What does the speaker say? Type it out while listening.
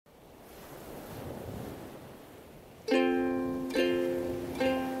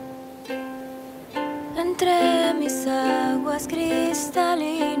entre mis aguas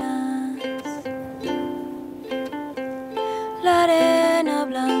cristalinas, la arena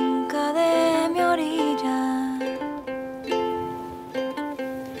blanca de mi orilla.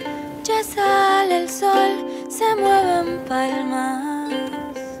 Ya sale el sol, se mueven palmas.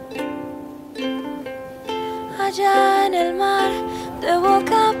 Allá en el mar, de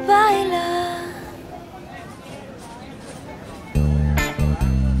boca baila.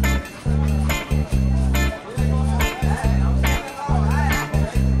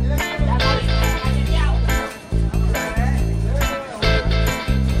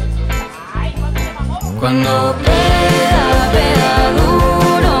 Cuando pega, pega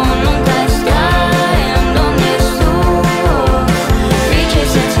duro, nunca está en donde estuvo.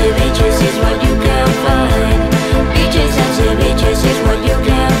 Beaches and ceviches is what you can find. Beaches and ceviches is what you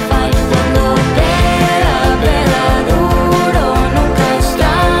can find. Cuando pega, pega duro, nunca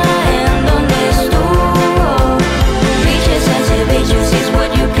está en donde estuvo. Beaches and ceviches is what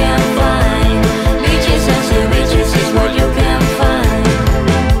you can find. Beaches and ceviches is what you can find.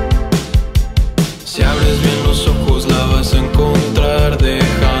 Si abres bien los ojos la vas a encontrar,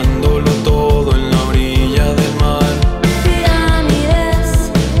 dejándolo todo en la orilla del mar. Pirámides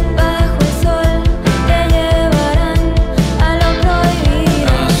bajo el sol te llevarán a lo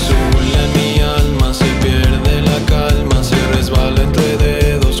prohibido. Azul en mi alma, se pierde la calma, se resbala entre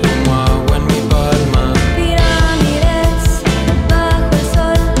dedos como agua en mi palma. Pirámides bajo el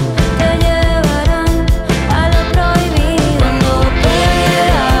sol te llevarán a lo prohibido. Cuando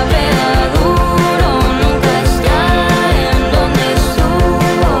pega, pega duro, nunca está en donde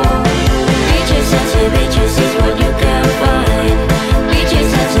estuvo. Beaches and ceviches is what you can find. Beaches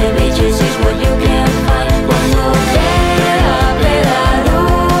and ceviches is what you can find. Cuando pega, pega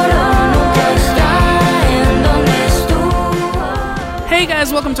duro, nunca está en donde estuvo. Hey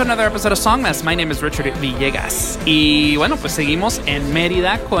guys, welcome to another episode of Songmas. My name is Richard Villegas. Y bueno, pues seguimos en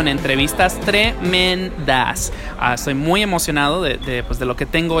Mérida con entrevistas tremendas. Estoy muy emocionado de lo que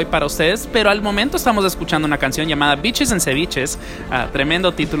tengo hoy para ustedes, pero al momento estamos escuchando una canción llamada Beaches and Ceviches.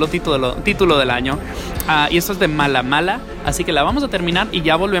 Tremendo título del año. Y esto es de Mala Mala, así que la vamos a terminar y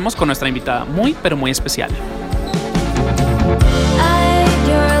ya volvemos con nuestra invitada muy, pero muy especial. I ate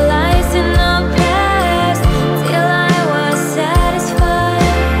your lies in the past till I was satisfied.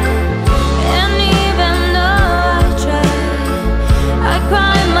 And even though I tried, I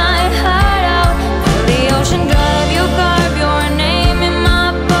cried my heart out till the ocean drive. You carve your name in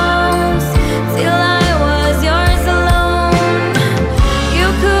my bones till I was yours alone. You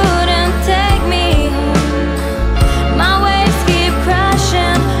couldn't take me home. My waves keep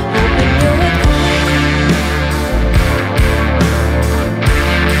crashing, hoping you would come.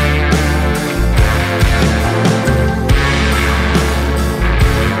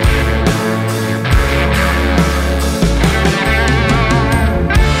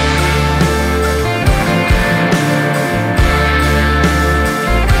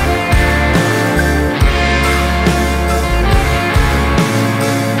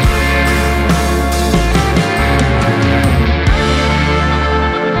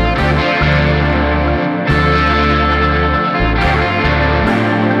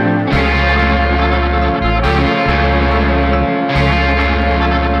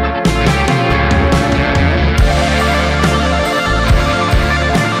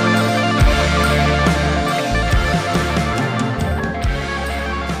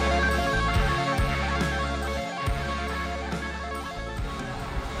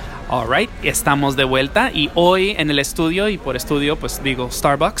 Alright, estamos de vuelta y hoy en el estudio, y por estudio pues digo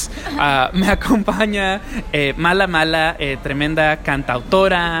Starbucks, me acompaña Mala Mala, tremenda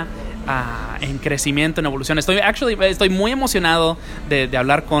cantautora en crecimiento, en evolución. Estoy muy emocionado de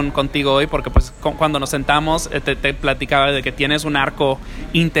hablar contigo hoy porque pues cuando nos sentamos te platicaba de que tienes un arco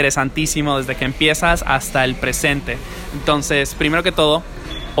interesantísimo desde que empiezas hasta el presente. Entonces, primero que todo,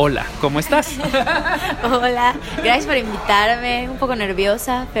 hola, ¿cómo estás? Hola, gracias por invitarme, un poco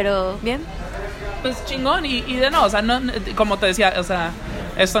nerviosa, pero bien. Pues chingón, y de no, o sea, no, como te decía, o sea,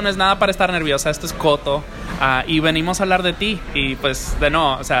 esto no es nada para estar nerviosa, esto es coto, y venimos a hablar de ti, y pues de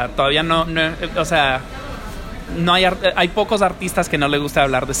no, o sea, todavía no o sea, no hay pocos artistas que no les gusta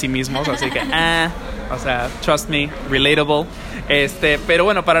hablar de sí mismos, así que, o sea, trust me, relatable, pero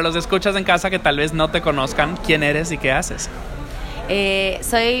bueno, para los escuchas en casa que tal vez no te conozcan, ¿quién eres y qué haces?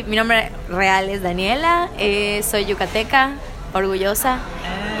 Mi nombre real es Daniela, soy yucateca, orgullosa,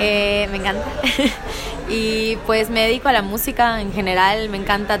 me encanta. Y pues me dedico a la música en general, me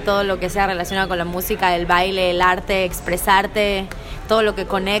encanta todo lo que sea relacionado con la música, el baile, el arte, expresarte, todo lo que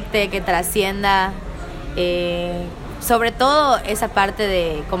conecte, que trascienda. sobre todo esa parte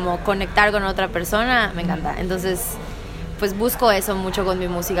de como conectar con otra persona, me encanta. Entonces, pues busco eso mucho con mi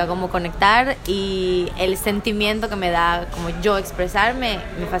música, como conectar, y el sentimiento que me da como yo expresarme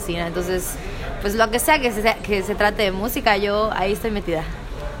me fascina. Entonces, pues lo que sea que se trate de música, yo ahí estoy metida.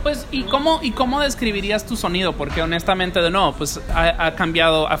 Pues, ¿y cómo describirías tu sonido? Porque honestamente, de nuevo, pues ha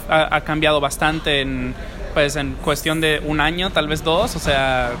cambiado bastante en cuestión de un año, tal vez 2. O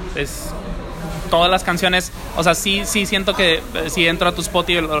sea, todas las canciones, o sea, sí siento que si entro a tu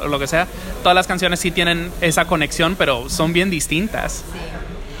Spotify o lo que sea, todas las canciones sí tienen esa conexión, pero son bien distintas.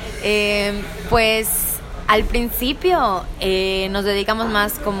 Sí. Pues al principio nos dedicamos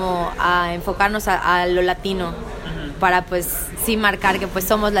más como a enfocarnos a lo latino, para pues sí marcar que pues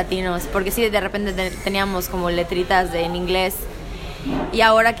somos latinos, porque sí de repente teníamos como letritas en inglés, y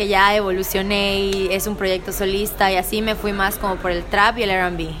ahora que ya evolucioné y es un proyecto solista y así, me fui más como por el trap y el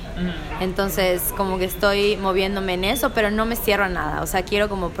R&B. Entonces como que estoy moviéndome en eso, pero no me cierro a nada. O sea, quiero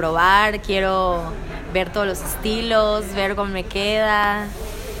como probar, quiero ver todos los estilos, ver cómo me queda.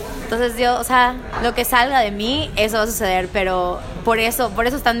 Entonces yo, o sea, lo que salga de mí, eso va a suceder, pero por eso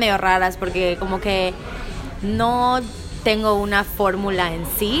están medio raras, porque como que no tengo una fórmula en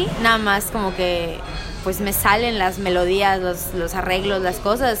sí, nada más como que pues me salen las melodías, los arreglos, las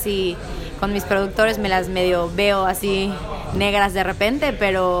cosas, y con mis productores me las medio veo así negras de repente,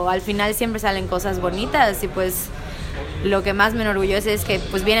 pero al final siempre salen cosas bonitas, y pues lo que más me enorgullece es que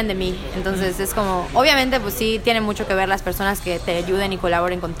pues vienen de mí. Entonces es como, obviamente pues sí tiene mucho que ver las personas que te ayuden y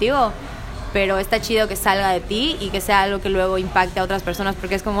colaboren contigo, pero está chido que salga de ti y que sea algo que luego impacte a otras personas,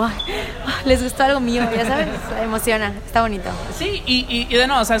 porque es como, les gustó algo mío, ya sabes, emociona, está bonito. Sí, y de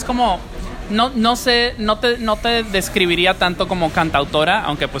nuevo, o sea, es como, no sé, no te describiría tanto como cantautora,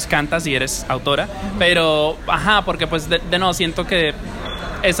 aunque pues cantas y eres autora, pero, porque pues de nuevo siento que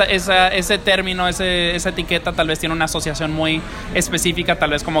ese término, esa etiqueta tal vez tiene una asociación muy específica,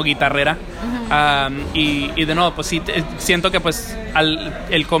 tal vez como guitarrera. Y de nuevo, pues sí, siento que pues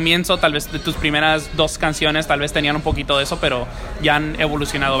el comienzo tal vez de tus primeras 2 canciones tal vez tenían un poquito de eso, pero ya han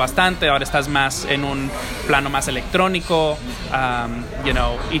evolucionado bastante. Ahora estás más en un plano más electrónico,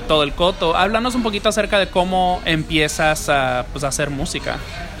 y todo el coto. Háblanos un poquito acerca de cómo empiezas a hacer música.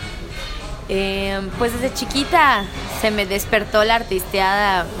 Pues desde chiquita se me despertó la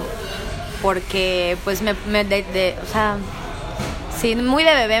artisteada, porque pues o sea, sí, muy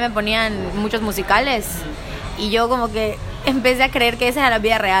de bebé me ponían muchos musicales, y yo como que empecé a creer que esa era la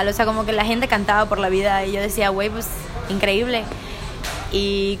vida real. O sea, como que la gente cantaba por la vida, y yo decía, güey, pues increíble.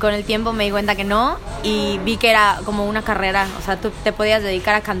 Y con el tiempo me di cuenta que no, y vi que era como una carrera. O sea, tú te podías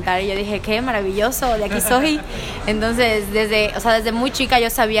dedicar a cantar, y yo dije, qué maravilloso, de aquí soy. Entonces desde muy chica yo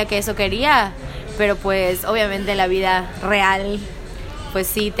sabía que eso quería, pero pues obviamente la vida real pues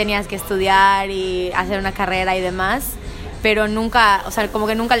sí tenías que estudiar y hacer una carrera y demás, pero nunca, o sea, como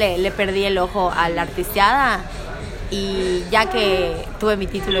que nunca le perdí el ojo a la artisteada. Y ya que tuve mi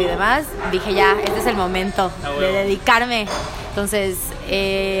título y demás, dije, ya, este es el momento de dedicarme. Entonces,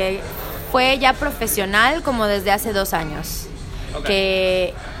 fue ya profesional como desde hace 2 años. Okay.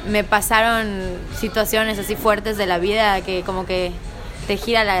 Que me pasaron situaciones así fuertes de la vida, que como que te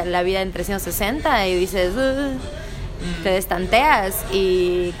gira la vida en 360 y dices, te destanteas.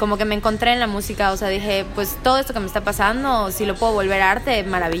 Y como que me encontré en la música, o sea, dije, pues todo esto que me está pasando, si lo puedo volver arte,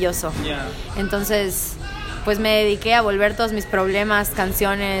 maravilloso. Yeah. Entonces, pues me dediqué a volver todos mis problemas,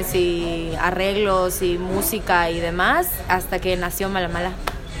 canciones y arreglos y música y demás, hasta que nació Mala Mala.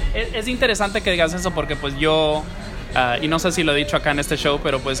 Es interesante que digas eso, porque pues yo, y no sé si lo he dicho acá en este show,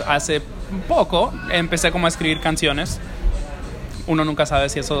 pero pues hace poco empecé como a escribir canciones. Uno nunca sabe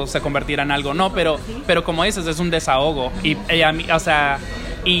si eso se convertirá en algo o no, pero como dices, es un desahogo. Y a mí, o sea,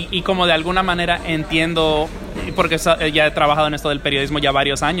 y como de alguna manera entiendo, porque ya he trabajado en esto del periodismo ya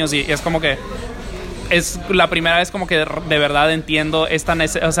varios años, y es como que es la primera vez como que de verdad entiendo esta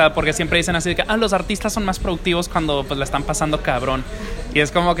o sea, porque siempre dicen así de que los artistas son más productivos cuando pues la están pasando cabrón. Y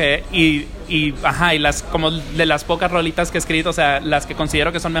es como que y las como de las pocas rolitas que he escrito, o sea, las que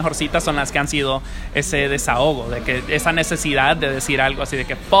considero que son mejorcitas son las que han sido ese desahogo, de que esa necesidad de decir algo así de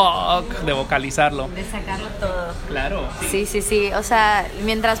que fuck, de vocalizarlo, de sacarlo todo. Claro. Sí, o sea,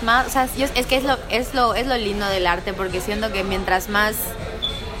 mientras más, o sea, es que es lo lindo del arte, porque siento que mientras más,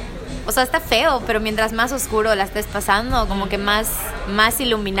 o sea, está feo, pero mientras más oscuro la estés pasando, como que más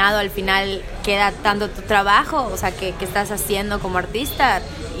iluminado al final queda tanto tu trabajo, o sea, que estás haciendo como artista,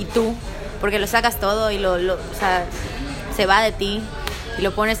 y tú, porque lo sacas todo y o sea, se va de ti y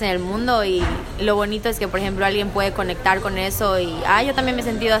lo pones en el mundo. Y lo bonito es que, por ejemplo, alguien puede conectar con eso y, yo también me he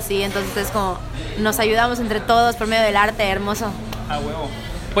sentido así. Entonces es como, nos ayudamos entre todos por medio del arte, hermoso. Huevo.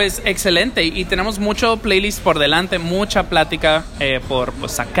 Pues excelente, y tenemos mucho playlist por delante, mucha plática por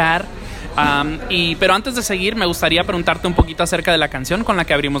pues, sacar. Pero antes de seguir, me gustaría preguntarte un poquito acerca de la canción con la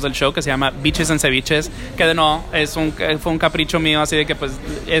que abrimos el show, que se llama Bitches and Ceviches, que de nuevo fue un capricho mío, así de que pues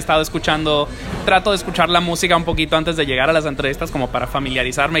he estado trato de escuchar la música un poquito antes de llegar a las entrevistas como para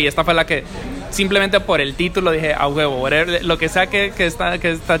familiarizarme, y esta fue la que simplemente por el título dije, a huevo, whatever, lo que sea que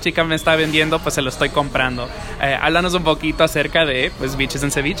esta chica me está vendiendo, pues se lo estoy comprando. Háblanos un poquito acerca de pues Bitches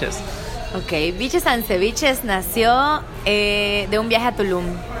and Ceviches. Ok, Bitches and Ceviches nació de un viaje a Tulum.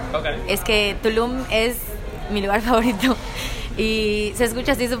 Okay. Es que Tulum es mi lugar favorito y se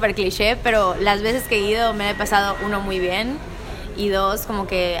escucha así súper cliché, pero las veces que he ido me he pasado, uno, muy bien, y dos, como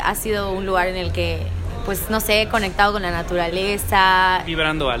que ha sido un lugar en el que, pues no sé, he conectado con la naturaleza.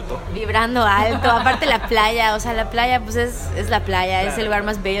 Vibrando alto. Aparte la playa, o sea, la playa pues es la playa, claro. Es el lugar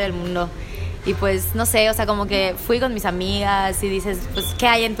más bello del mundo. Y pues, no sé, o sea, como que fui con mis amigas y dices, pues, ¿qué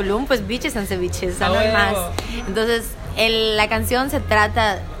hay en Tulum? Pues Bitches and Ceviches, o sea, no hay más. Entonces, la canción se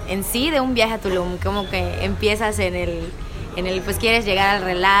trata en sí de un viaje a Tulum, como que empiezas en el pues quieres llegar al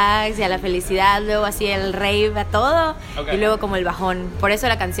relax y a la felicidad, luego así el rave a todo, okay. Y luego como el bajón. Por eso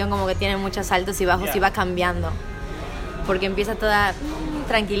la canción como que tiene muchos altos y bajos, yeah. Y va cambiando. Porque empieza toda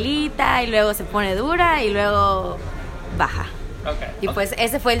tranquilita y luego se pone dura y luego baja. Okay. Y pues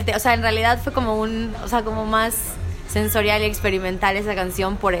ese fue o sea, en realidad fue como como más sensorial y experimental esa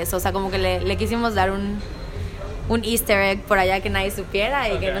canción por eso, o sea, como que le quisimos dar un easter egg por allá que nadie supiera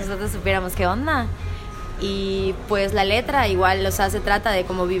y okay. Que nosotros supiéramos qué onda. Y pues la letra igual, o sea, se trata de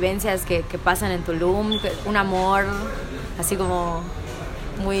como vivencias que pasan en Tulum, un amor así como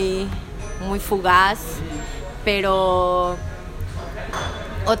muy, muy fugaz, pero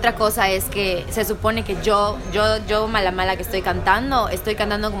otra cosa es que se supone que yo Mala Mala que estoy cantando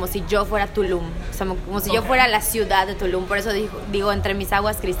como si yo fuera Tulum, o sea, como si yo fuera la ciudad de Tulum, por eso digo entre mis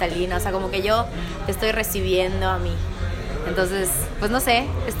aguas cristalinas, o sea, como que yo te estoy recibiendo a mí. Entonces, pues no sé,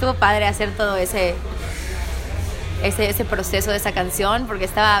 estuvo padre hacer todo ese proceso de esa canción, porque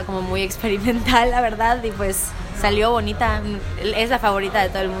estaba como muy experimental, la verdad, y pues salió bonita, es la favorita de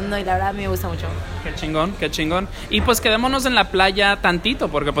todo el mundo y la verdad a mí me gusta mucho. Qué chingón, qué chingón. Y pues quedémonos en la playa tantito,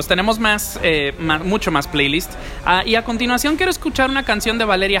 porque pues tenemos mucho más playlist. Y a continuación quiero escuchar una canción de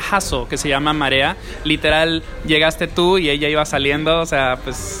Valeria Hasso que se llama Marea. Literal, llegaste tú y ella iba saliendo, o sea,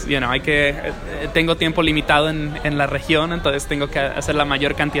 pues, tengo tiempo limitado en la región, entonces tengo que hacer la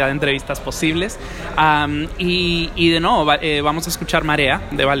mayor cantidad de entrevistas posibles. Y de nuevo, vamos a escuchar Marea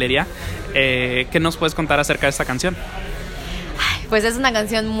de Valeria. ¿Qué nos puedes contar acerca de esta canción? Pues es una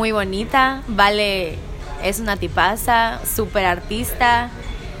canción muy bonita. Vale es una tipaza, súper artista,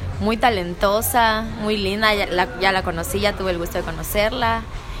 muy talentosa, muy linda. Ya la conocí, ya tuve el gusto de conocerla.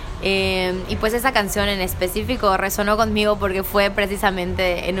 Y pues esa canción en específico resonó conmigo porque fue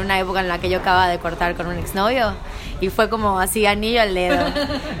precisamente en una época en la que yo acababa de cortar con un exnovio y fue como así anillo al dedo.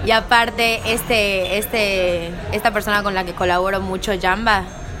 Y aparte esta persona con la que colaboro mucho, Jamba,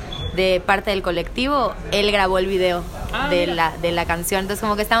 de parte del colectivo, él grabó el video de la canción. Entonces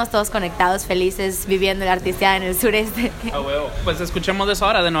como que estamos todos conectados, felices, viviendo la artisteada en el sureste. Pues escuchemos de eso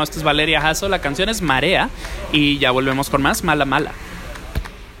ahora. De nuevo, esto es Valeria Hasso, la canción es Marea y ya volvemos con más Mala Mala.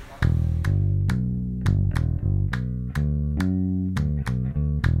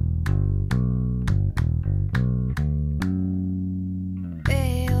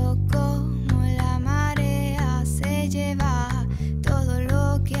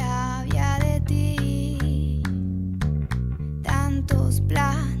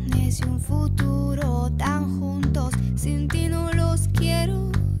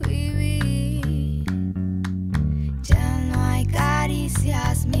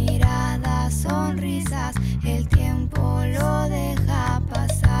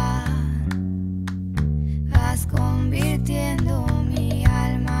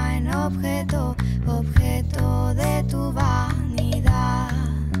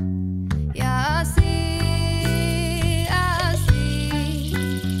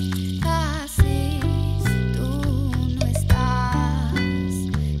 Así tú no estás.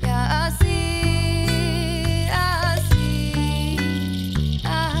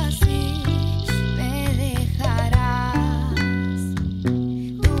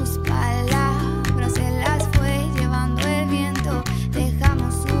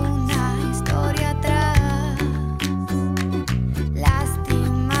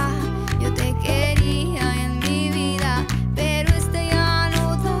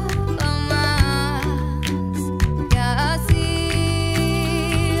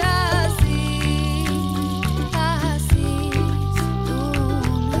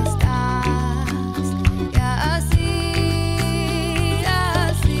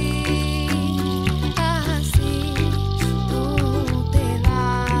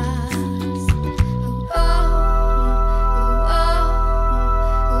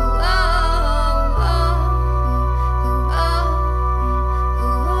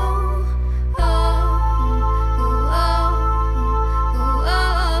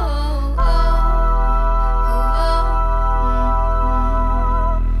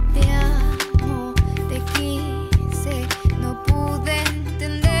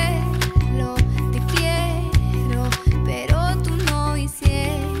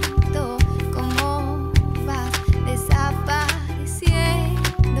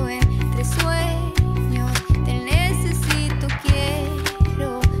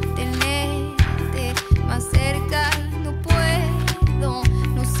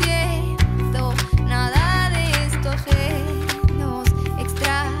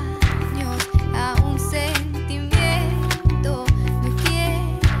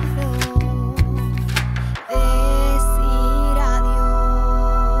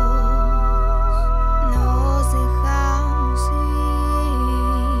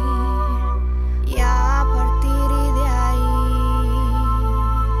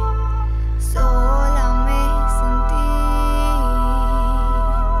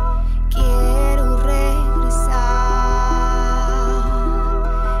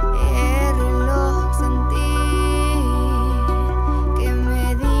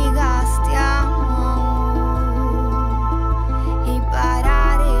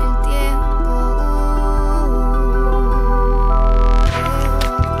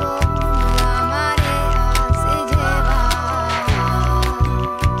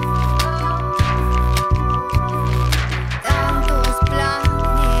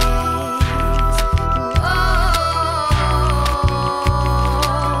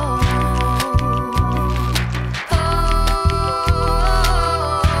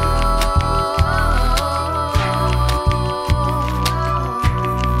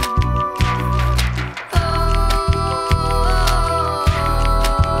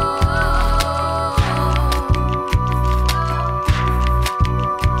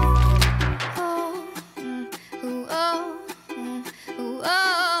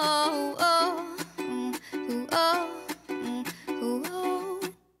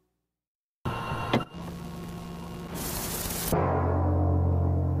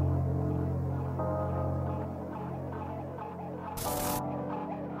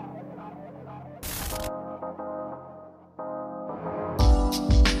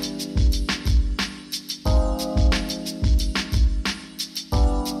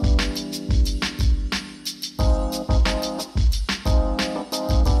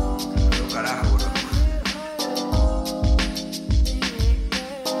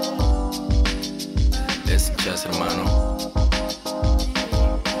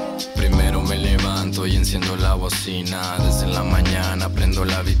 auto y enciendo la bocina. Desde la mañana prendo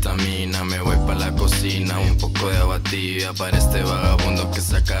la vitamina, me voy pa' la cocina, un poco de abatida para este vagabundo que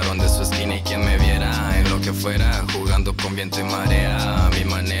sacaron de su esquina. Y quien me viera en lo que fuera, jugando con viento y marea, a mi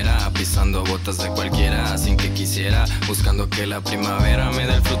manera, pisando botas de cualquiera, sin que quisiera, buscando que la primavera me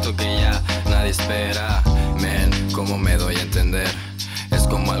dé el fruto que ya nadie espera. Men, ¿cómo me doy a entender? Es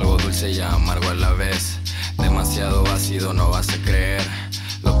como algo dulce y amargo a la vez. Demasiado ácido, no vas a creer.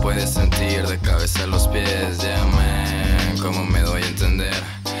 Lo puedes sentir de cabeza a los pies. Yeah, man, ¿cómo me doy a entender?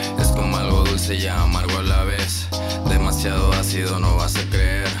 Es como algo dulce y amargo a la vez. Demasiado ácido, no vas a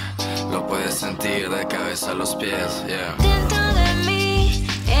creer. Lo puedes sentir de cabeza a los pies. Yeah. Dentro de mí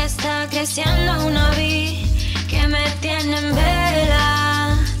está creciendo una vid que me tiene en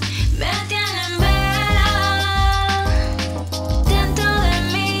vela, me tiene en vela. Dentro de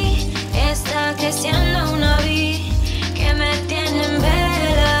mí está creciendo una vid que me tiene en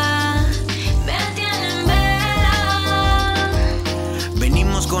vela, me tiene en vela.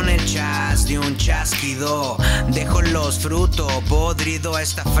 Venimos con el chas de un chasquido. Dejo los frutos, podrido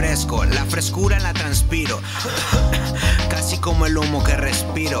está fresco. La frescura la transpiro, casi como el humo que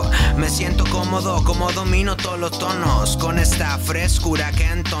respiro. Me siento cómodo, como domino todos los tonos. Con esta frescura que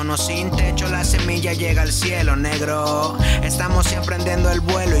entono. Sin techo la semilla llega al cielo negro. Estamos emprendiendo el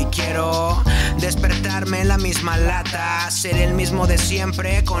vuelo y quiero despertarme en la misma lata. Ser el mismo de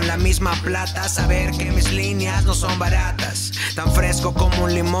siempre con la misma plata. Saber que mis líneas no son baratas. Tan fresco como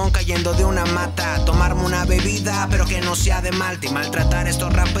un limón cayendo de una mata. Tomarme una bebida pero que no sea de malta. Y maltratar a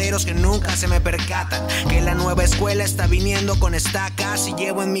estos raperos que nunca se me percatan que la nueva escuela está viniendo con estacas. Y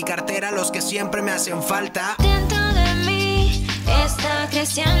llevo en mi cartera los que siempre me hacen falta. Dentro de mí está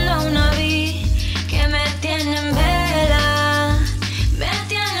creciendo una vid que me tiene en vela, me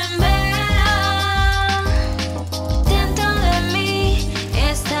tiene en vela. Dentro de mí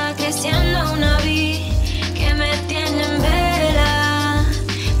está creciendo una vid que me tiene en vela,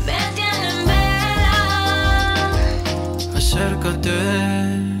 me tiene en vela. Acércate,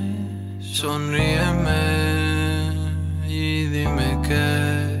 sonríeme y dime que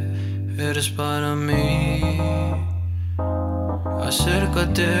eres para mí.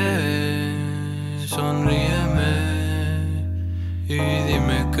 Acércate, sonríeme y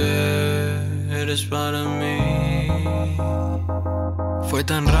dime que eres para mí. Fue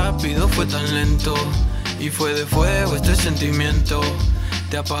tan rápido, fue tan lento y fue de fuego este sentimiento.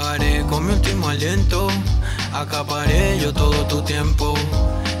 Te apagaré con mi último aliento, acaparé yo todo tu tiempo.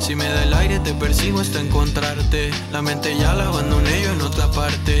 Si me da el aire te persigo hasta encontrarte. La mente ya la abandoné yo en otra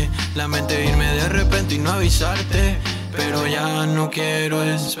parte. La mente irme de repente y no avisarte, pero ya no quiero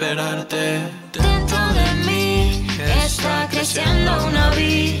esperarte. Dentro de mí está creciendo una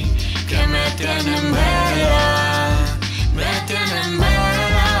vid que me tiene en vela, me tiene en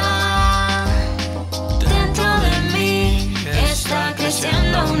vela. Dentro de mí está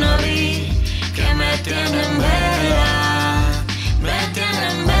creciendo una vid que me tiene en vela, me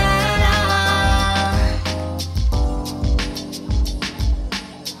tiene en vela.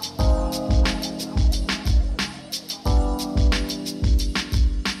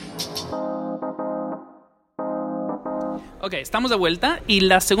 Ok, estamos de vuelta y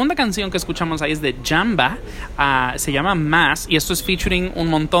la segunda canción que escuchamos ahí es de Jamba, se llama Más, y esto es featuring un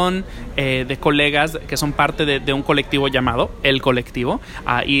montón de colegas que son parte de un colectivo llamado El Colectivo,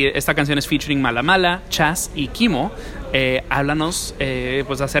 y esta canción es featuring Mala Mala, Chas y Kimo. Háblanos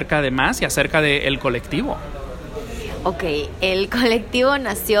pues acerca de Más y acerca de El Colectivo. Ok, el colectivo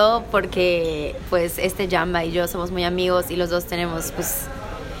nació porque pues Jamba y yo somos muy amigos y los dos tenemos pues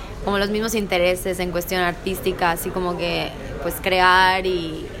como los mismos intereses en cuestión artística, así como que pues crear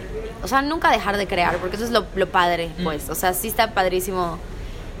y, o sea, nunca dejar de crear, porque eso es lo padre, pues, o sea, sí está padrísimo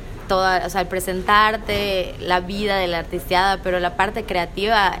toda, o sea, el presentarte, la vida de la artisteada, pero la parte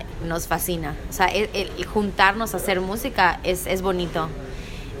creativa nos fascina, o sea, el juntarnos a hacer música es bonito.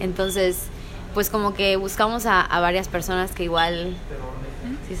 Entonces pues como que buscamos a varias personas que igual,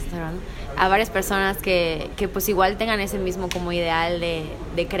 ¿sí se está grabando? A varias personas que pues igual tengan ese mismo como ideal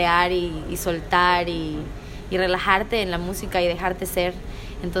de crear y soltar y relajarte en la música y dejarte ser.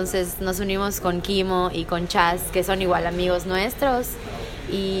 Entonces nos unimos con Kimo y con Chas, que son igual amigos nuestros,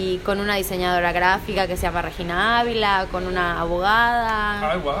 y con una diseñadora gráfica que se llama Regina Ávila, con una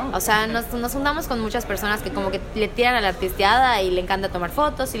abogada. Ay, wow. O sea, nos juntamos con muchas personas que como que le tiran a la artisteada y le encanta tomar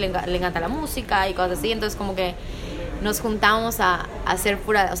fotos y le encanta la música y cosas así. Entonces como que nos juntamos a hacer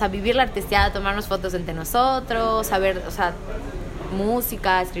pura, o sea, vivir la artisteada, tomarnos fotos entre nosotros, saber, o sea,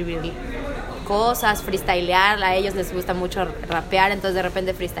 música, escribir cosas, freestylear. A ellos les gusta mucho rapear, entonces de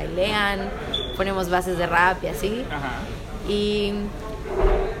repente freestylean, ponemos bases de rap y así. Ajá. Y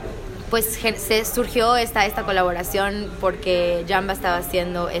pues se surgió esta colaboración porque Jamba estaba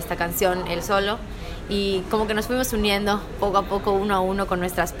haciendo esta canción él solo y como que nos fuimos uniendo poco a poco, uno a uno, con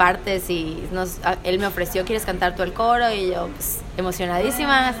nuestras partes y él me ofreció, ¿quieres cantar tú el coro? Y yo pues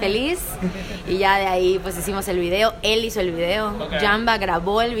emocionadísima, feliz, y ya de ahí pues hicimos el video, él hizo el video, Jamba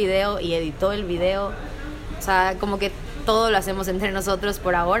grabó el video y editó el video, o sea, como que todo lo hacemos entre nosotros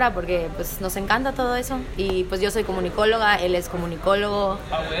por ahora porque pues nos encanta todo eso y pues yo soy comunicóloga, él es comunicólogo,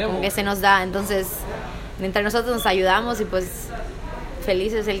 como que se nos da, entonces entre nosotros nos ayudamos y pues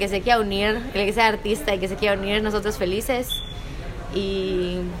felices, el que se quiera unir, el que sea artista y que se quiera unir, nosotros felices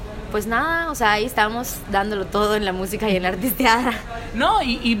y pues nada, o sea, ahí estamos dándolo todo en la música y en la artisteada. No,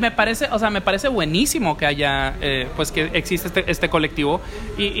 y me parece, o sea, me parece buenísimo que haya, pues que existe este colectivo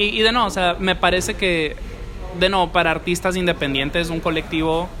y de nuevo, o sea, me parece que de nuevo, para artistas independientes, un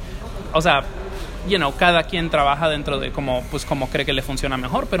colectivo, o sea, cada quien trabaja dentro de como cree que le funciona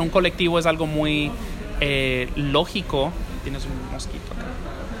mejor, pero un colectivo es algo muy lógico. Tienes un mosquito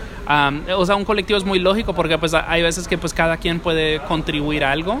acá. O sea, un colectivo es muy lógico porque pues hay veces que pues cada quien puede contribuir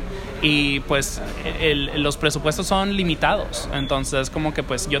a algo y pues los presupuestos son limitados, entonces como que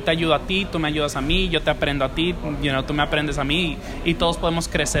pues yo te ayudo a ti, tú me ayudas a mí, yo te aprendo a ti, tú me aprendes a mí y todos podemos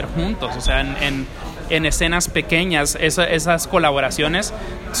crecer juntos, o sea, en escenas pequeñas, esas colaboraciones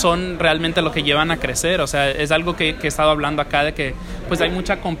son realmente lo que llevan a crecer, o sea, es algo que he estado hablando acá de que pues hay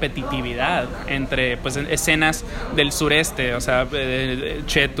mucha competitividad entre pues escenas del sureste, o sea,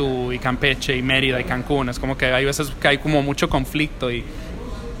 Chetu y Campeche y Mérida y Cancún, es como que hay veces que hay como mucho conflicto y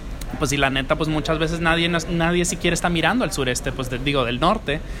pues y la neta pues muchas veces nadie siquiera está mirando al sureste, pues del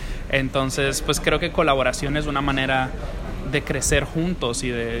norte, entonces pues creo que colaboración es una manera de crecer juntos y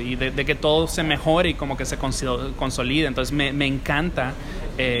de que todo se mejore y como que se consolide. Entonces me encanta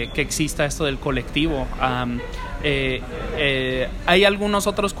que exista esto del colectivo. ¿Hay algunos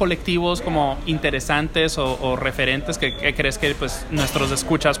otros colectivos como interesantes o referentes que crees que pues nuestros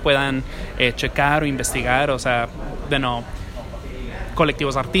escuchas puedan checar o investigar? O sea,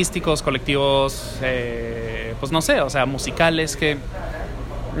 colectivos artísticos, colectivos pues no sé, o sea, musicales que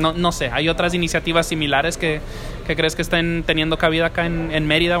no sé, ¿hay otras iniciativas similares que crees que estén teniendo cabida acá en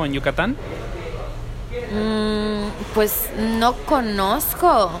Mérida o en Yucatán? Pues no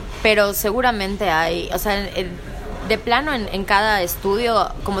conozco, pero seguramente hay, o sea, de plano en cada estudio,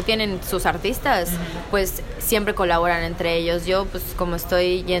 como tienen sus artistas, pues siempre colaboran entre ellos. Yo pues como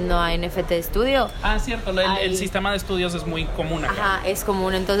estoy yendo a NFT Studio. Ah, cierto, el sistema de estudios es muy común acá. Ajá, es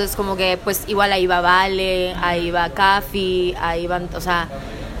común, entonces como que pues igual ahí va Vale, ahí va Cafi, ahí van, o sea,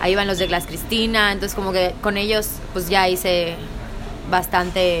 ahí van los de Glass Cristina, entonces como que con ellos pues ya hice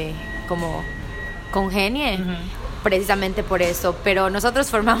bastante como congenie, precisamente por eso, pero nosotros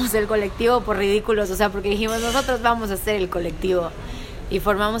formamos el colectivo por ridículos, o sea, porque dijimos nosotros vamos a hacer el colectivo y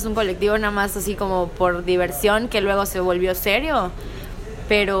formamos un colectivo nada más así como por diversión que luego se volvió serio,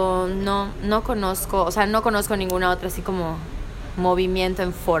 pero no conozco, o sea, no conozco ninguna otra así como movimiento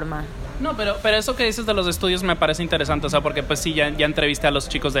en forma. No, pero eso que dices de los estudios me parece interesante, o sea, porque pues sí, ya entrevisté a los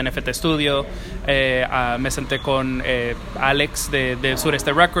chicos de NFT Studio, me senté con Alex de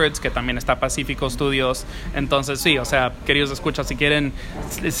Sureste Records, que también está Pacífico Studios, entonces sí, o sea, queridos escuchas, si quieren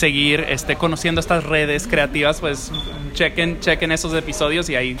seguir conociendo estas redes creativas, pues chequen esos episodios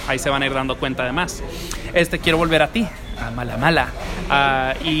y ahí se van a ir dando cuenta de más. Quiero volver a ti, a Mala.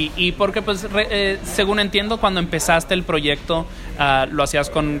 Y porque pues según entiendo, cuando empezaste el proyecto lo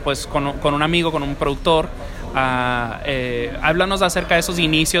hacías con un amigo, con un productor. Háblanos acerca de esos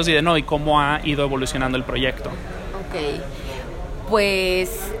inicios y cómo ha ido evolucionando el proyecto. Ok,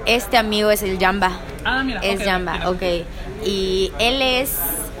 pues este amigo es el Jamba. Ah, mira, es Jamba, mira. Ok, y él es,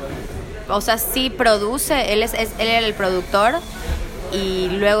 o sea, sí produce, él era el productor y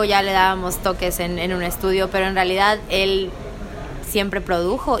luego ya le dábamos toques en un estudio, pero en realidad él siempre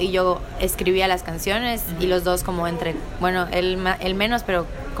produjo y yo escribía las canciones y los dos como él menos, pero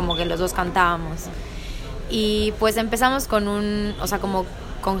como que los dos cantábamos. Y pues empezamos con o sea, como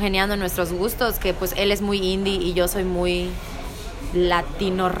congeniando nuestros gustos, que pues él es muy indie y yo soy muy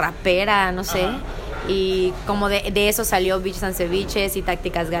latino rapera, no sé. Y como de eso salió Beaches and Ceviches y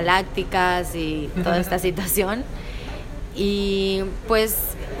Tácticas Galácticas y toda esta situación. Y pues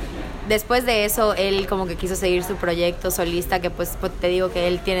después de eso él como que quiso seguir su proyecto solista, que pues te digo que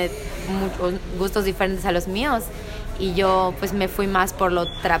él tiene muchos gustos diferentes a los míos y yo pues me fui más por lo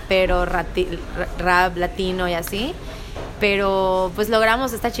trapero, rap latino y así, pero pues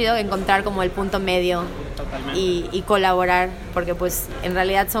logramos, está chido encontrar como el punto medio y colaborar, porque pues en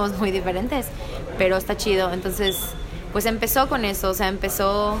realidad somos muy diferentes, pero está chido. Entonces pues empezó con eso, o sea,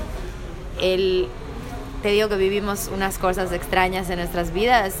 empezó te digo que vivimos unas cosas extrañas en nuestras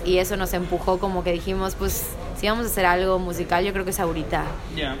vidas y eso nos empujó, como que dijimos, pues si vamos a hacer algo musical, yo creo que es ahorita.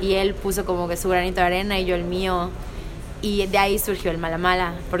 Yeah. Y él puso como que su granito de arena y yo el mío. Y de ahí surgió el Mala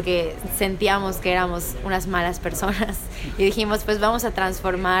Mala, porque sentíamos que éramos unas malas personas. Y dijimos, pues vamos a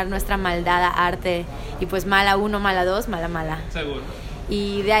transformar nuestra maldad a arte. Y pues Mala 1, Mala 2, Mala Mala. Seguro.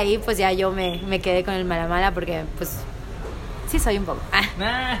 Y de ahí pues ya yo me quedé con el Mala Mala porque pues sí soy un poco.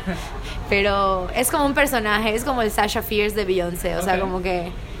 Pero es como un personaje, es como el Sasha Fierce de Beyoncé. O sea, como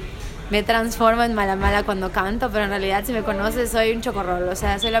que me transformo en Mala Mala cuando canto, pero en realidad si me conoces soy un chocorrol. O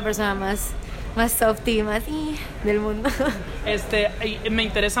sea, soy la persona más softy, más del mundo. Me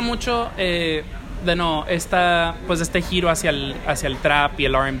interesa mucho este giro hacia el trap y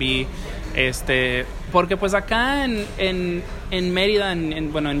el R&B, porque pues acá en Mérida,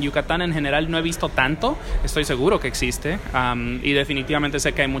 en Yucatán en general no he visto tanto. Estoy seguro que existe, y definitivamente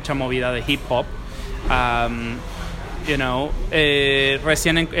sé que hay mucha movida de hip hop.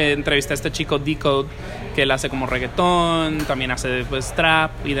 Recién entrevisté a este chico Decode, que él hace como reggaetón, también hace pues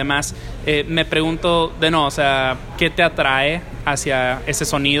trap y demás. Me pregunto, o sea, ¿qué te atrae hacia ese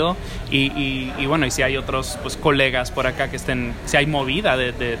sonido? Y bueno, y si hay otros pues colegas por acá que si hay movida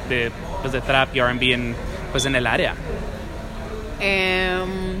de trap y R&B en el área.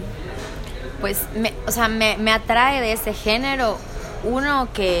 Pues me atrae de ese género uno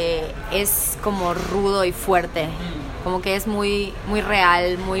que es como rudo y fuerte, como que es muy, muy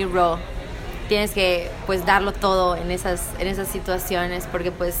real, muy raw. Tienes que pues darlo todo en esas situaciones,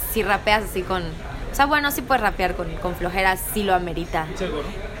 porque pues si rapeas así sí puedes rapear con flojera, sí lo amerita. Seguro.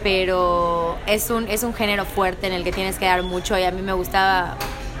 Pero es un género fuerte en el que tienes que dar mucho, y a mí me gustaba,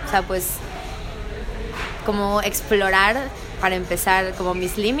 pues como explorar para empezar como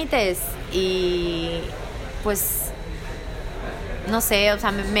mis límites, y pues no sé,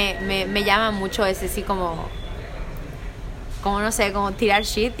 me llama mucho ese sí como no sé, como tirar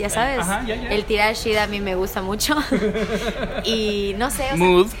shit, ya sabes. Ajá, ya. El tirar shit a mí me gusta mucho. Y no sé,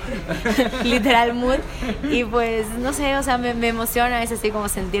 mood. Literal mood. Y pues no sé, me emociona, es así como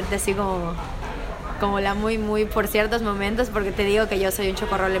sentirte así como la muy, muy por ciertos momentos, porque te digo que yo soy un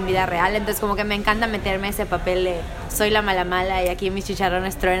chocorrol en vida real, entonces como que me encanta meterme ese papel de soy la mala mala y aquí mis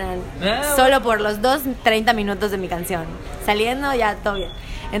chicharrones truenan solo por los 30 minutos de mi canción. Saliendo ya todo bien.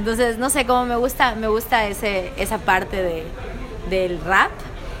 Entonces, no sé, como me gusta esa parte del rap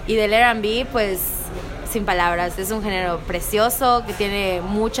y del R&B, pues sin palabras. Es un género precioso que tiene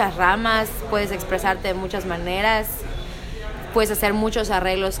muchas ramas, puedes expresarte de muchas maneras, puedes hacer muchos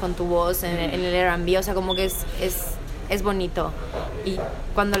arreglos con tu voz en el R&B, o sea, como que es bonito. Y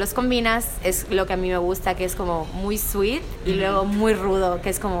cuando los combinas es lo que a mí me gusta, que es como muy sweet y luego muy rudo, que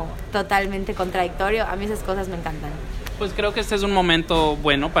es como totalmente contradictorio. A mí esas cosas me encantan. Pues creo que este es un momento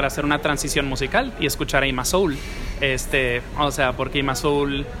bueno para hacer una transición musical y escuchar a Ima Soul. Porque Ima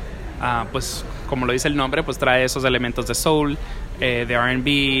Soul, pues como lo dice el nombre, pues trae esos elementos de soul, de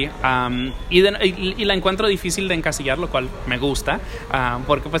R&B, y la encuentro difícil de encasillar, lo cual me gusta,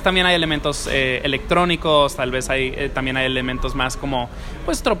 porque pues también hay elementos electrónicos, tal vez también hay elementos más como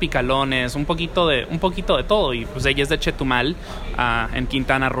pues tropicalones, un poquito de todo, y pues ella es de Chetumal, en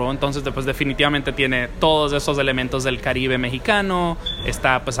Quintana Roo, entonces pues definitivamente tiene todos esos elementos del Caribe mexicano,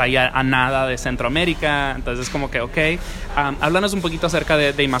 está pues ahí a nada de Centroamérica, entonces es como que háblanos un poquito acerca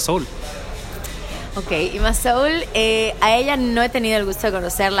de Ima Soul. Ok, Ima Soul, a ella no he tenido el gusto de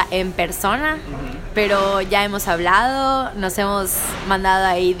conocerla en persona, pero ya hemos hablado, nos hemos mandado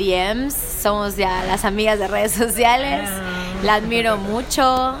ahí DMs, somos ya las amigas de redes sociales, la admiro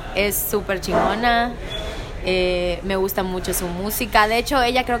mucho, es súper chingona, me gusta mucho su música. De hecho,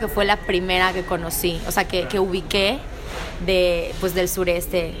 ella creo que fue la primera que conocí, o sea, que ubiqué del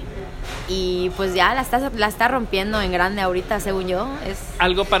sureste. Y pues ya la está rompiendo en grande ahorita, según yo.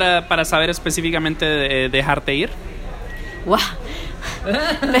 ¿Algo para saber específicamente de Dejarte Ir? ¡Wow!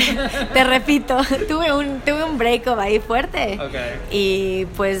 Te repito, tuve un break-up ahí fuerte. Okay. Y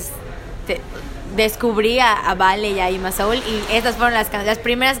pues descubrí a Vale y a Ima Soul, y estas fueron las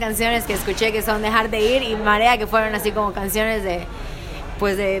primeras canciones que escuché, que son Dejar de Ir y Marea, que fueron así como canciones de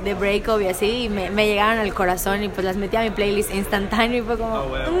break-up y así, y me llegaron al corazón, y pues las metí a mi playlist instantáneo y fue como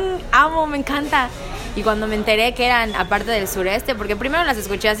amo, me encanta. Y cuando me enteré que eran aparte del sureste, porque primero las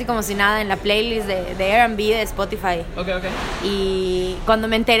escuché así como si nada en la playlist de R&B de Spotify, okay. Y cuando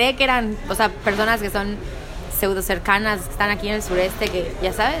me enteré que eran, o sea, personas que son pseudo cercanas, que están aquí en el sureste, que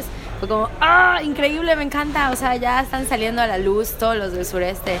ya sabes, fue como increíble, me encanta. O sea, ya están saliendo a la luz todos los del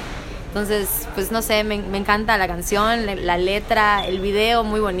sureste. Entonces, pues no sé, me encanta la canción, la letra, el video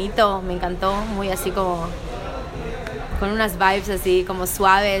muy bonito, me encantó, muy así como con unas vibes así como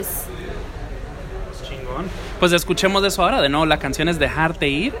suaves. Chingón. Pues escuchemos de eso ahora. De nuevo, la canción es Dejarte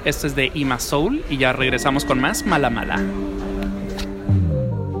Ir. Esto es de Ima Soul. Y ya regresamos con más Mala Mala.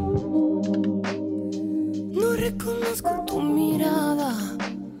 No reconozco tu mirada,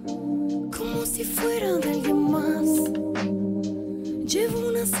 como si fuera de alguien más. Llevo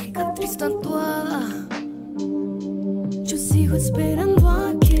una cicatriz tatuada. Yo sigo esperando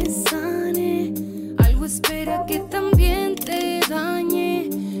a que sane. Algo espera que también te dañe,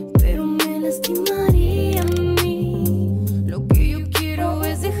 pero me lastimaría a mí. Lo que yo quiero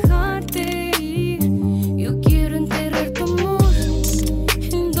es dejarte ir. Yo quiero enterrar tu amor,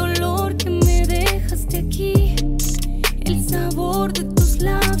 el dolor que me dejaste aquí, el sabor de tus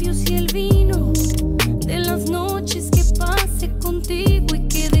labios y el vino de las noches que pasé contigo y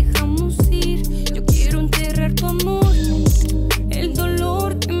que dejamos ir. Yo quiero enterrar tu amor, el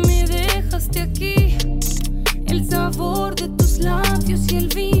dolor que me dejaste aquí, el sabor de tus labios y el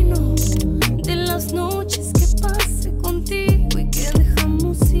vino de las noches que pasé contigo y que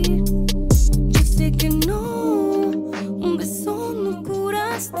dejamos ir. Yo sé que no, un beso no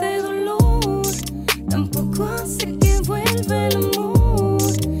cura este dolor, tampoco hace que vuelva el amor,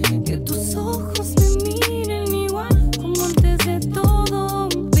 que tus ojos me miren igual como antes de todo.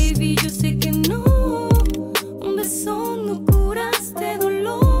 Baby, yo sé que no, un beso no cura este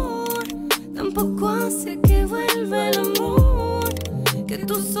dolor, tampoco hace que vuelva el amor, que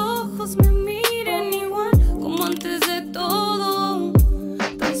tus ojos me miren igual como antes de todo.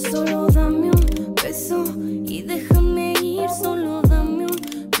 Tan solo dame un beso y déjame ir, solo dame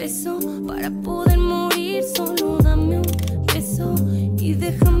un beso para poder morir, solo dame un beso y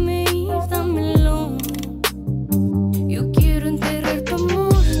déjame ir, dámelo. Yo quiero enterrar tu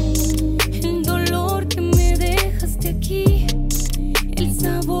amor, el dolor que me dejaste aquí, el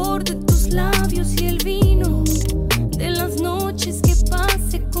sabor de tus labios y el vino de las noches que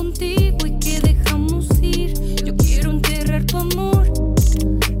pasé contigo y que dejamos ir. Yo quiero enterrar tu amor,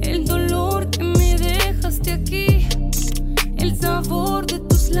 el dolor que me dejaste aquí, el sabor de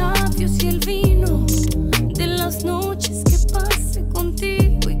tus labios y el vino de las noches que pasé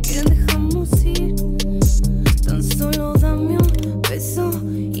contigo y que dejamos ir. Tan solo dame un beso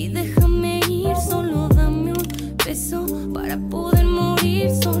y déjame ir, solo dame un beso para poder morir,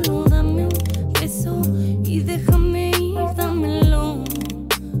 solo dame un beso y déjame ir, dámelo.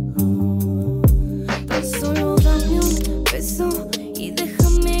 Tan solo dame un beso y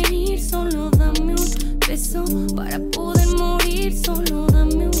déjame ir, solo dame un beso para poder morir, solo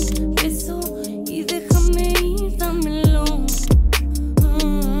dame un beso y déjame ir, dámelo.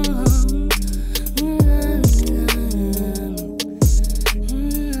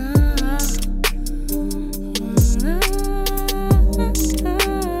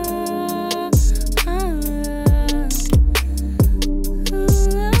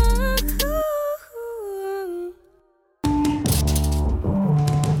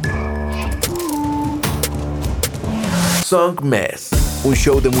 Song Mess, un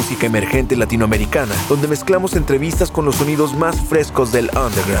show de música emergente latinoamericana donde mezclamos entrevistas con los sonidos más frescos del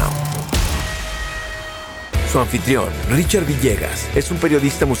underground. Su anfitrión, Richard Villegas, es un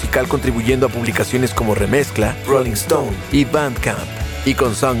periodista musical contribuyendo a publicaciones como Remezcla, Rolling Stone y Bandcamp. Y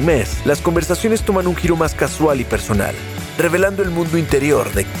con Song Mess, las conversaciones toman un giro más casual y personal, revelando el mundo interior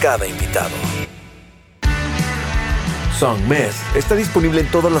de cada invitado. Song Mess está disponible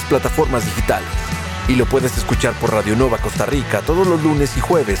en todas las plataformas digitales y lo puedes escuchar por Radio Nova Costa Rica todos los lunes y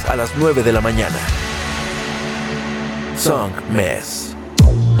jueves a las 9 de la mañana. Song Mess.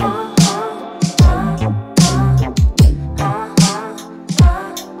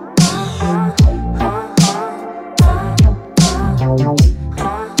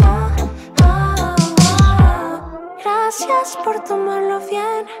 Gracias por tomarlo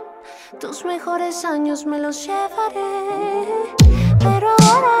bien, tus mejores años me los llevaré, pero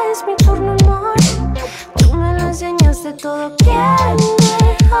ahora es mi turno, amor. Tú me lo enseñaste todo bien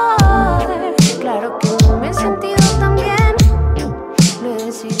mejor. Claro que no me he sentido tan bien, lo he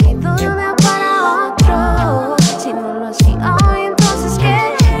decidido de un día para otro. Si no lo hacía hoy, entonces ¿qué?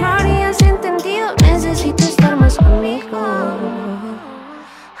 No habrías entendido, necesito estar más conmigo.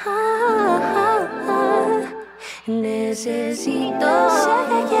 Necesito. Sé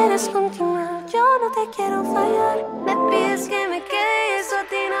que quieres continuar, yo no te quiero fallar. Me pides que me quede y eso a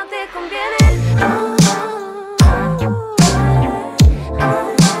ti no te conviene.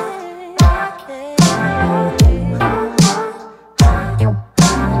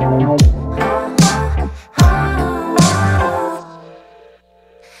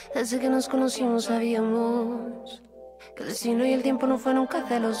 Desde que nos conocimos sabíamos que el destino y el tiempo no fue nunca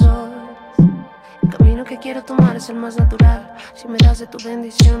de los dos. El camino camino que quiero tomar es el más natural. Si me das de tu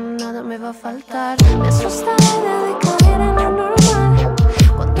bendición, nada me va a faltar. Me asusta la idea de caer en lo normal,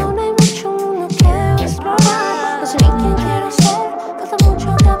 cuando no hay mucho mundo que debo explorar. No sé ni quién quiero ser, falta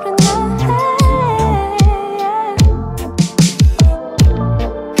mucho que aprender.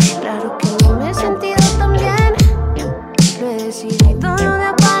 Claro que no me he sentido tan bien, lo he decidido de un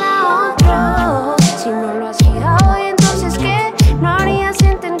día para otro. Si no lo hacía hoy, entonces ¿qué? No habrías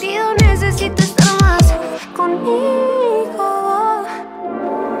entendido, necesito estar más conmigo.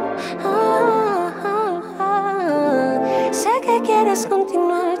 Sé que quieres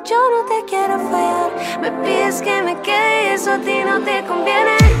continuar, yo no te quiero fallar. Me pides que me quede y eso a ti no te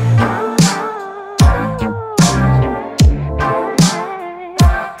conviene.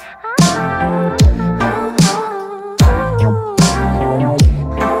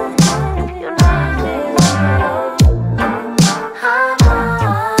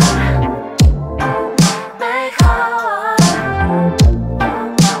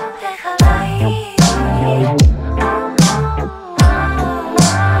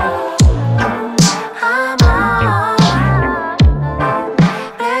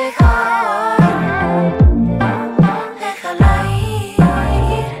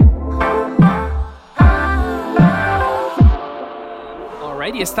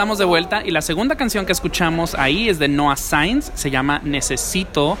 Estamos de vuelta y la segunda canción que escuchamos ahí es de Noah Sainz, se llama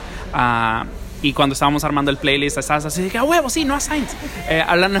Necesito. Y cuando estábamos armando el playlist estabas así de que, ¡a huevo, sí, Noah Sainz!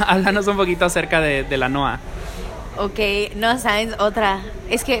 Háblanos un poquito acerca de la Noah. Ok, Noah Sainz, otra.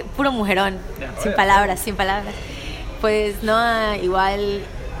 Es que puro mujerón, sin palabras. Pues Noah, igual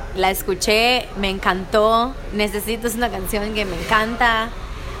la escuché, me encantó. Necesito es una canción que me encanta.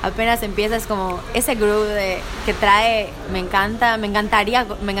 Apenas empiezas como ese groove que trae, me encanta. Me encantaría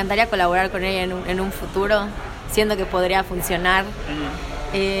colaborar con ella en un futuro, siendo que podría funcionar.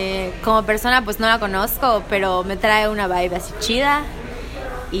 Como persona pues no la conozco, pero me trae una vibe así chida.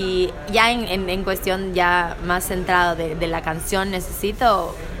 Y ya en cuestión ya más centrado de la canción,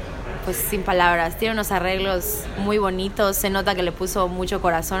 Necesito, pues sin palabras, tiene unos arreglos muy bonitos, se nota que le puso mucho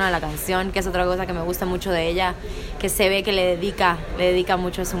corazón a la canción, que es otra cosa que me gusta mucho de ella, que se ve que le dedica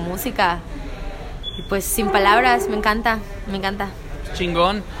mucho a su música. Y pues sin palabras, me encanta.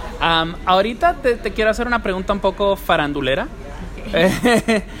 Chingón. Ahorita te quiero hacer una pregunta un poco farandulera.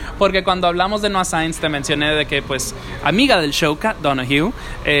 Porque cuando hablamos de Noah Sainz te mencioné de que pues amiga del show, Kat Donahue,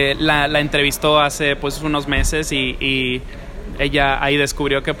 la entrevistó hace pues unos meses y ella ahí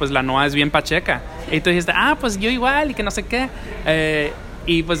descubrió que pues la Noah es bien pacheca. Y tú dijiste, pues yo igual y que no sé qué.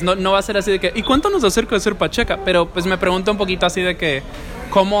 Y pues no va a ser así de que, ¿y cuéntanos acerca de ser pacheca? Pero pues me pregunto un poquito así de que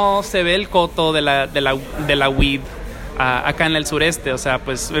 ¿cómo se ve el coto de la weed acá en el sureste? O sea,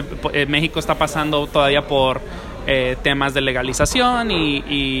 pues México está pasando todavía por temas de legalización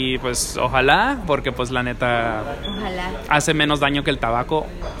y pues ojalá, porque pues la neta hace menos daño que el tabaco,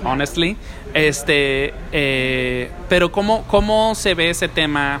 honestly. Pero ¿cómo se ve ese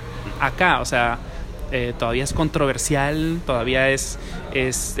tema acá? O sea, todavía es controversial, todavía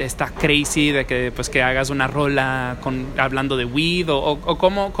está crazy de que pues que hagas una rola hablando de weed o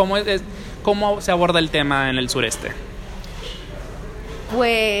cómo se aborda el tema en el sureste.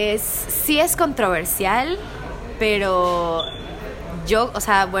 Pues sí es controversial, pero yo, o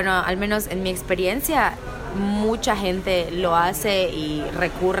sea, bueno, al menos en mi experiencia, mucha gente lo hace y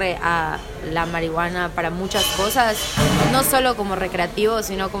recurre a la marihuana para muchas cosas, no solo como recreativo,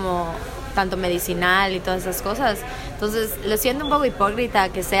 sino como tanto medicinal y todas esas cosas. Entonces, lo siento un poco hipócrita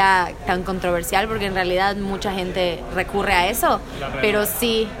que sea tan controversial, porque en realidad mucha gente recurre a eso, pero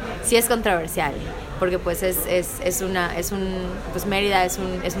sí es controversial, porque pues pues Mérida es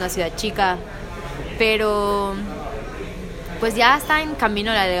una ciudad chica, pero pues ya está en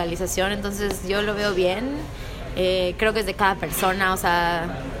camino la legalización, entonces yo lo veo bien. Creo que es de cada persona, o sea,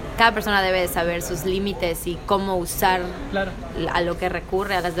 cada persona debe saber sus límites y cómo usar a lo que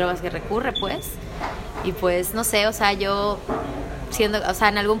recurre, a las drogas que recurre, pues. Y pues no sé, o sea, yo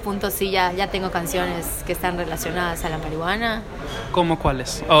en algún punto sí ya tengo canciones que están relacionadas a la marihuana. ¿Cómo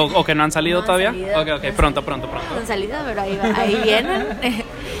cuáles? ¿O que no han salido todavía? Ok, pronto. No han salido, pero ahí vienen.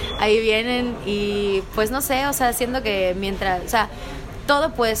 Ahí vienen y pues no sé, o sea, siento que mientras, o sea,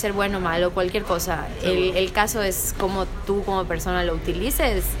 todo puede ser bueno o malo, cualquier cosa. El caso es cómo tú como persona lo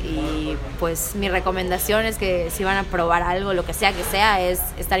utilices, y pues mi recomendación es que si van a probar algo, lo que sea, es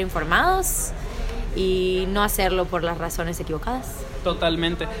estar informados y no hacerlo por las razones equivocadas.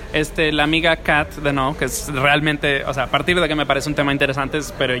 Totalmente. La amiga Kat, de no, que es realmente, o sea, a partir de que me parece un tema interesante,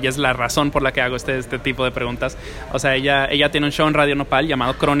 pero ella es la razón por la que hago este tipo de preguntas. O sea, ella tiene un show en Radio Nopal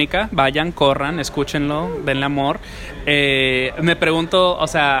llamado Crónica. Vayan, corran, escúchenlo, denle amor. Me pregunto, o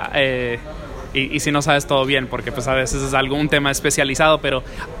sea, y si no sabes todo bien, porque pues a veces es un tema especializado, pero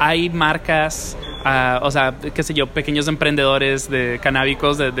hay marcas, o sea, qué sé yo, pequeños emprendedores de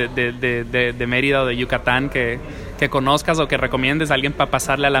canábicos de Mérida o de Yucatán que conozcas o que recomiendes a alguien para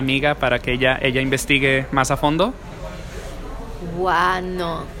pasarle a la amiga para que ella investigue más a fondo. Guau,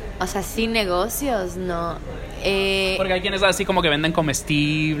 no. O sea, sin negocios, no. Porque hay quienes así como que venden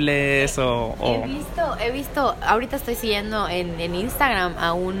comestibles o... He visto, ahorita estoy siguiendo en Instagram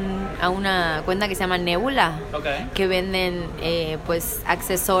a una cuenta que se llama Nebula, que venden pues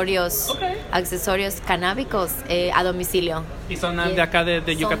accesorios canábicos a domicilio. ¿Y son de acá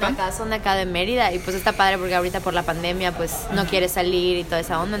de Yucatán? Son de acá de Mérida, y pues está padre porque ahorita por la pandemia pues no quieres salir y toda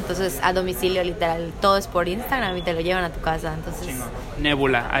esa onda, entonces a domicilio literal, todo es por Instagram y te lo llevan a tu casa, entonces...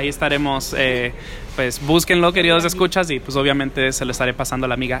 Nebula, ahí estaremos, pues búsquenlo, queridos escuchas, y pues obviamente se lo estaré pasando a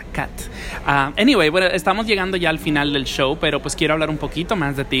la amiga Kat. Anyway, bueno, estamos llegando ya al final del show, pero pues quiero hablar un poquito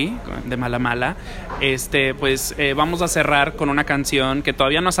más de ti, de Mala Mala. Pues vamos a cerrar con una canción que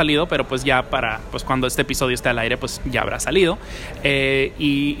todavía no ha salido, pero pues ya para, pues cuando este episodio esté al aire, pues ya habrá salido.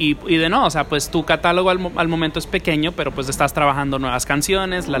 Y de no, o sea, pues tu catálogo al momento es pequeño, pero pues estás trabajando nuevas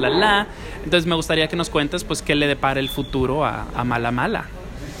canciones, entonces me gustaría que nos cuentes pues qué le depara el futuro a Mala Mala.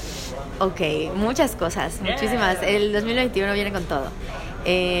 Ok, muchas cosas, muchísimas. El 2021 viene con todo.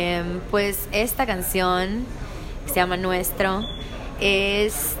 Pues esta canción, que se llama Nuestro,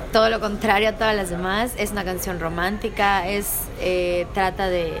 es todo lo contrario a todas las demás. Es una canción romántica, trata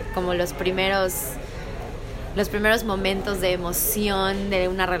de como los primeros momentos de emoción de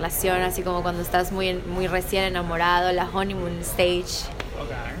una relación, así como cuando estás muy recién enamorado, la honeymoon stage.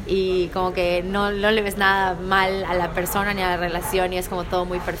 Y como que no le ves nada mal a la persona ni a la relación, y es como todo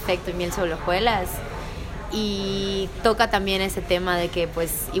muy perfecto y miel sobre hojuelas. Y toca también ese tema de que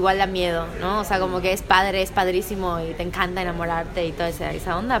pues igual da miedo, ¿no? O sea, como que es padrísimo y te encanta enamorarte y toda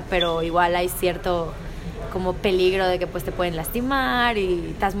esa onda, pero igual hay cierto como peligro de que pues te pueden lastimar y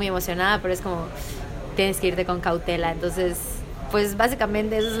estás muy emocionada, pero es como tienes que irte con cautela. Entonces pues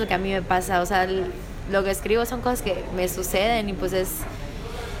básicamente eso es lo que a mí me pasa. O sea, lo que escribo son cosas que me suceden y pues es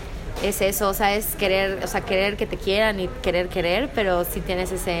eso, o sea, es querer que te quieran y querer, pero si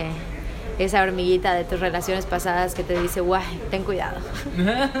tienes esa hormiguita de tus relaciones pasadas que te dice, guay, ten cuidado.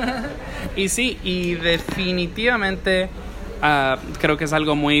 Y sí, y definitivamente creo que es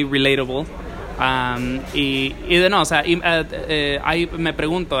algo muy relatable. Me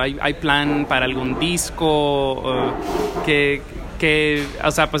pregunto, ¿hay plan para algún disco? O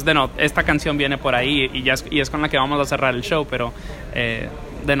sea, pues esta canción viene por ahí y es con la que vamos a cerrar el show, pero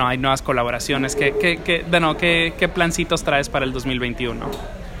hay nuevas colaboraciones. ¿Qué plancitos traes para el 2021?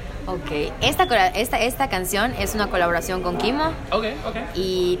 Ok, esta canción es una colaboración con Kimo. Okay.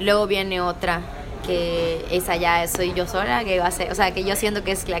 Y luego viene otra que esa ya soy yo sola, que va a ser, o sea, que yo siento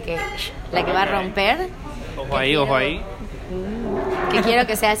que es la que va a romper. Ojo ahí. Que quiero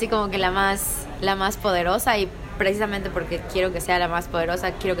que sea así como que la más poderosa, y precisamente porque quiero que sea la más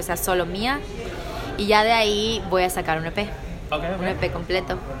poderosa, quiero que sea solo mía, y ya de ahí voy a sacar un EP. Un EP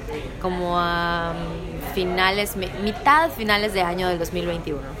completo, como a finales de año del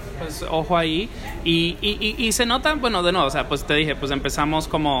 2021. Pues ojo ahí. Y se nota, o sea, pues te dije, pues empezamos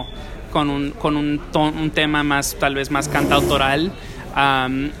como con un tema más, tal vez más cantautoral,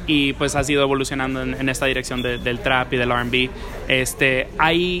 y pues has ido evolucionando en esta dirección del trap y del R&B.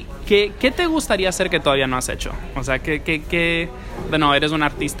 ¿Qué te gustaría hacer que todavía no has hecho? O sea, eres un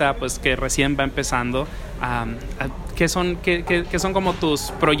artista pues que recién va empezando. ¿Qué son como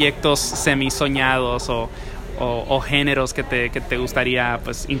tus proyectos semisoñados o géneros que te gustaría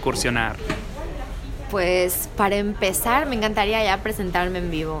pues incursionar? Pues para empezar me encantaría ya presentarme en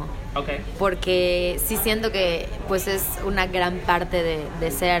vivo. Okay. Porque sí siento que pues es una gran parte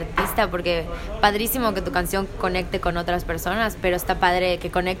de ser artista, porque padrísimo que tu canción conecte con otras personas, pero está padre que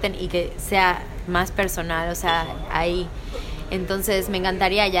conecten y que sea más personal, o sea, ahí. Entonces me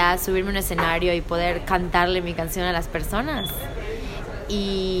encantaría ya subirme a un escenario y poder cantarle mi canción a las personas.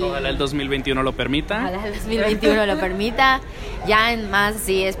 Y ojalá el 2021 lo permita. Ojalá el 2021 lo permita. Ya en más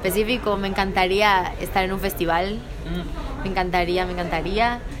así específico, me encantaría estar en un festival. Me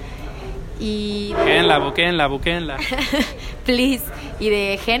encantaría. Y buquéenla. Please. Y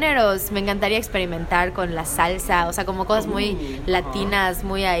de géneros, me encantaría experimentar con la salsa, o sea, como cosas muy latinas,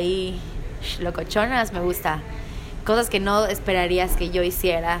 muy ahí locochonas, me gusta. Cosas que no esperarías que yo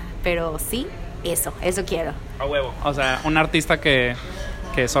hiciera, pero sí, eso quiero. A huevo. O sea, un artista que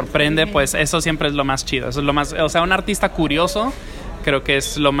sorprende, pues eso siempre es lo más chido. Eso es lo más, o sea, un artista curioso creo que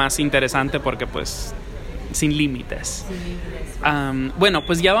es lo más interesante, porque pues sin límites. Bueno,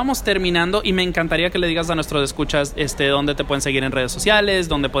 pues ya vamos terminando y me encantaría que le digas a nuestros escuchas dónde te pueden seguir en redes sociales,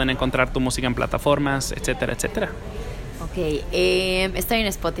 dónde pueden encontrar tu música en plataformas, etcétera, etcétera. Ok, estoy en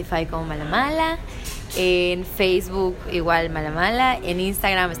Spotify como Malamala, en Facebook igual Malamala, en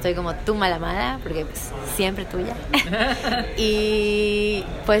Instagram estoy como Tu Malamala, porque pues siempre tuya. Y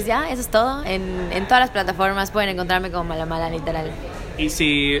pues ya, eso es todo. En todas las plataformas pueden encontrarme como Malamala, literal. Y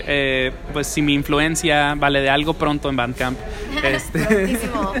si, pues si mi influencia vale de algo, pronto en Bandcamp.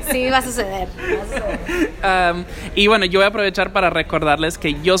 Prontísimo. Sí, va a suceder. Y bueno, yo voy a aprovechar para recordarles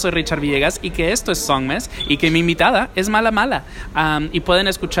que yo soy Richard Villegas y que esto es Songmes y que mi invitada es Malamala. Y pueden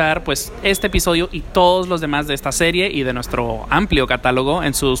escuchar pues este episodio y todos los demás de esta serie y de nuestro amplio catálogo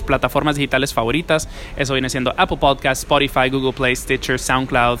en sus plataformas digitales favoritas. Eso viene siendo Apple Podcasts, Spotify, Google Play, Stitcher,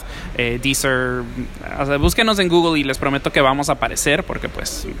 SoundCloud, Deezer. O sea, búsquenos en Google y les prometo que vamos a aparecer, porque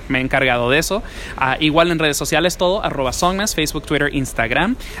pues me he encargado de eso. Igual en redes sociales todo, @Songmes, Facebook, Twitter,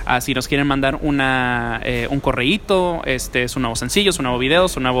 Instagram. Si nos quieren mandar un correíto, es un nuevo sencillo, es un nuevo video,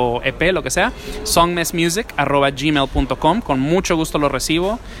 es un nuevo EP, lo que sea, songmesmusic@gmail.com. Con mucho gusto lo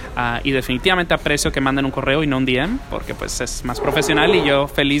recibo, y definitivamente aprecio que manden un correo y no un DM, porque pues es más profesional y yo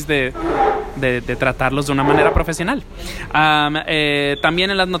feliz de tratarlos de una manera profesional.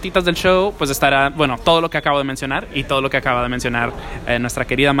 También en las notitas del show pues estará, bueno, todo lo que acabo de mencionar y todo lo que acaba de mencionar nuestra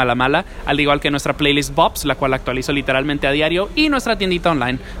querida Malamala, al igual que nuestra playlist Bops, la cual actualizo literalmente a diario, y nuestra tiendita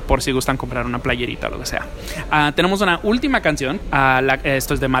online por si gustan comprar una playerita o lo que sea. Tenemos una última canción,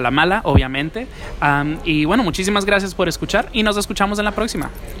 esto es de Malamala, obviamente, y bueno, muchísimas gracias por escuchar y nos escuchamos en la próxima.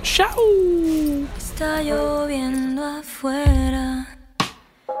 ¡Chao! Está lloviendo afuera,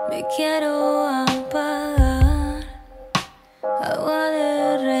 me quiero apagar, agua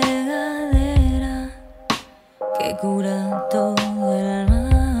de regadera que cura todo el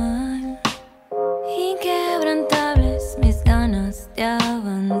mal. Inquebrantables mis ganas de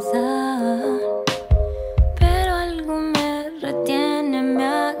avanzar, pero algo me retiene, me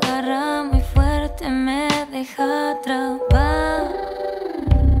agarra muy fuerte, me deja atrapar.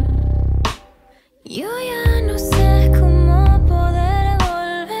 Yo ya no sé cómo poder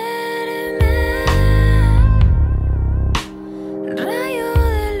volverme rayo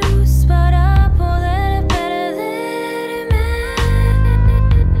de luz para poder perderme,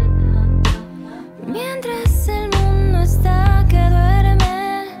 mientras el mundo está que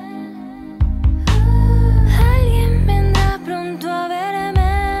duerme. Alguien vendrá pronto a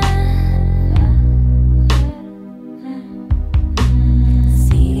verme.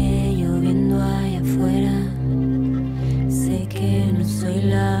 Sigue lloviendo allá afuera, sé que no soy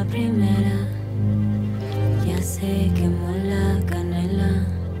la primera, ya sé que